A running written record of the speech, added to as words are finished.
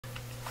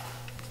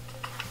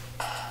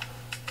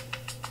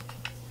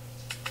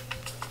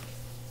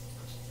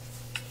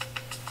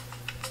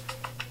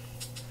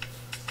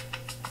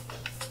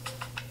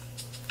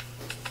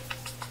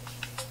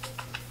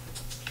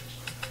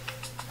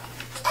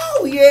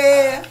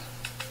yeah.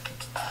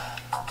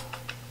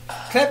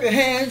 Clap your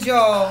hands,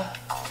 y'all.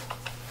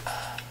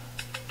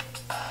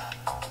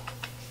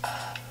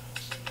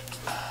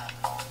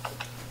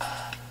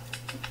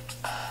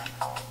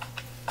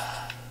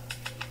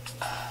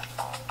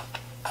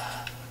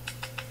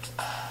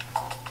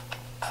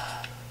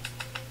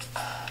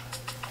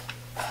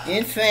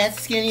 In France,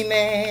 a skinny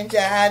man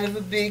died of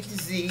a big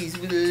disease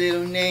with a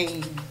little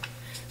name.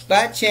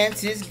 By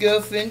chance, his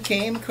girlfriend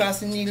came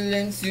across a needle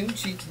and soon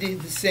she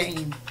did the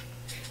same.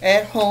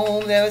 At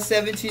home, there were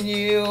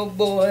 17-year-old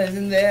boys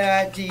and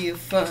their idea of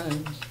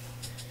fun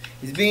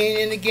is being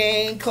in a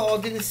gang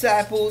called the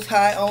Disciples,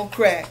 high on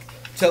crack,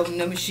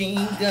 toting a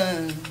machine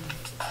gun.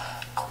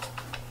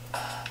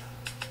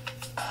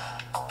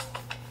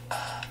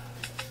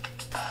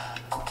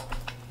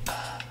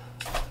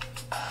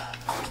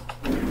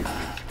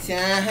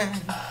 Time.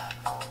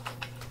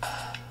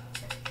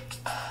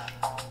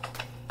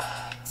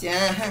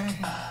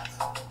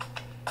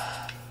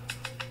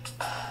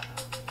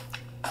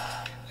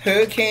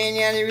 Hurricane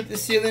Yanni ripped the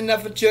ceiling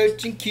off a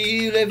church and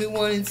killed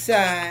everyone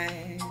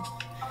inside.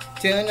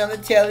 Turn on the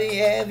telly,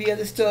 every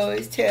other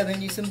story's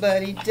telling you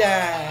somebody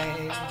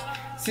died.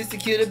 Sister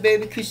killed her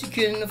baby cause she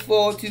couldn't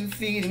afford to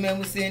feed him and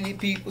was sending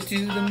people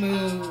to the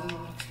moon.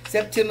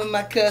 September,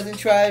 my cousin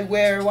tried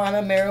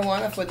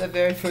marijuana for the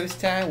very first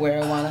time.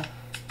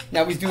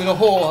 Now he's doing a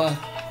whore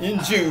in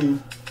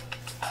June.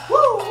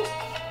 Woo!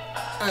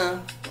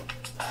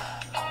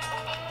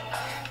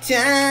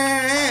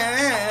 Time.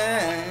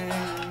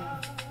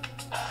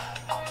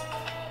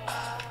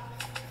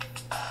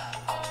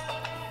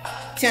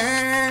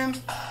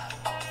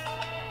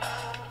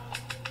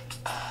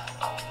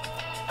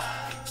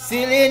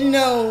 Silly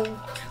no,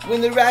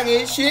 when the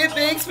rocket ship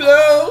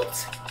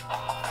explodes,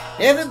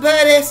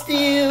 everybody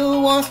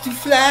still wants to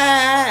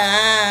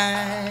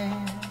fly.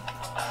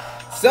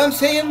 Some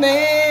say a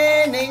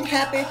man ain't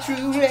happy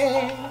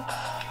truly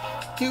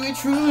till he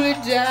truly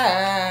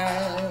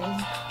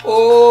dies.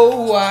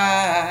 Oh,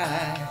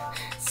 why?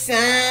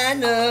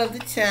 Sign of the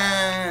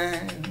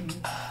time.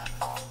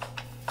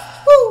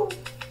 Woo!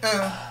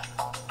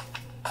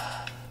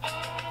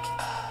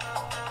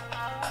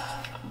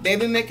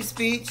 Baby make a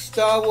speech,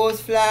 Star Wars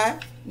fly,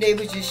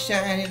 neighbors just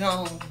shine it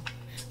on.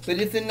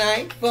 But if the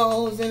night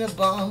falls and a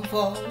bomb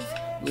falls,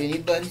 will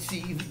anybody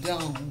see the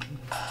dawn?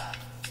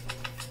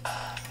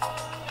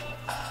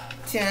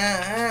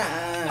 Time.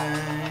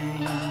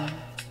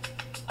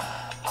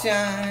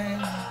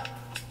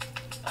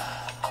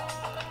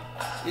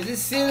 Is it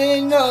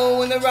silly? No,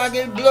 when the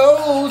rocket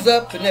blows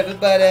up and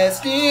everybody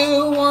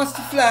still wants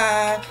to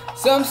fly.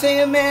 Some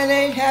say a man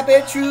ain't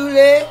happy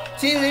truly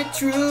till it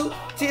true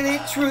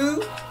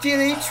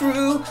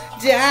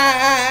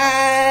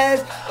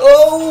dies.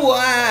 Oh,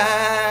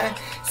 why?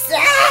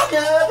 Sign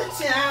of the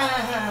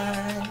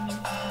time.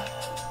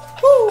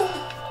 Woo.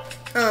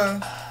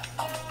 Time.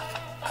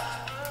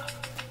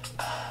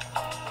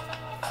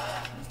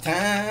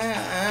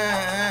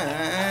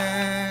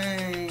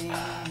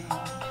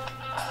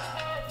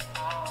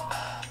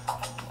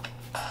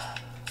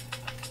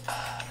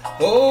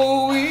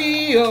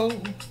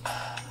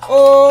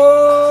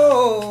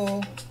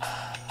 Oh,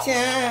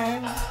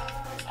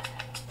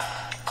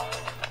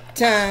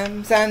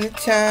 time. Sign the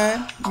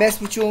time.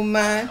 Mess with your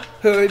mind.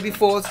 Hurry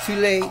before it's too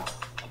late.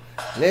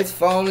 Let's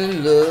fall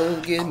in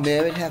love, get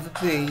married, have a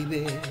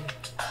baby.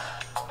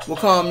 We'll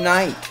call him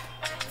Night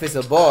if it's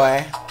a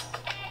boy.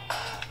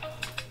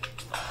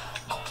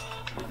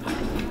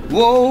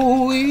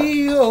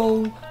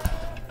 Whoa,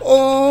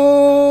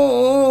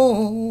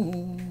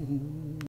 oh.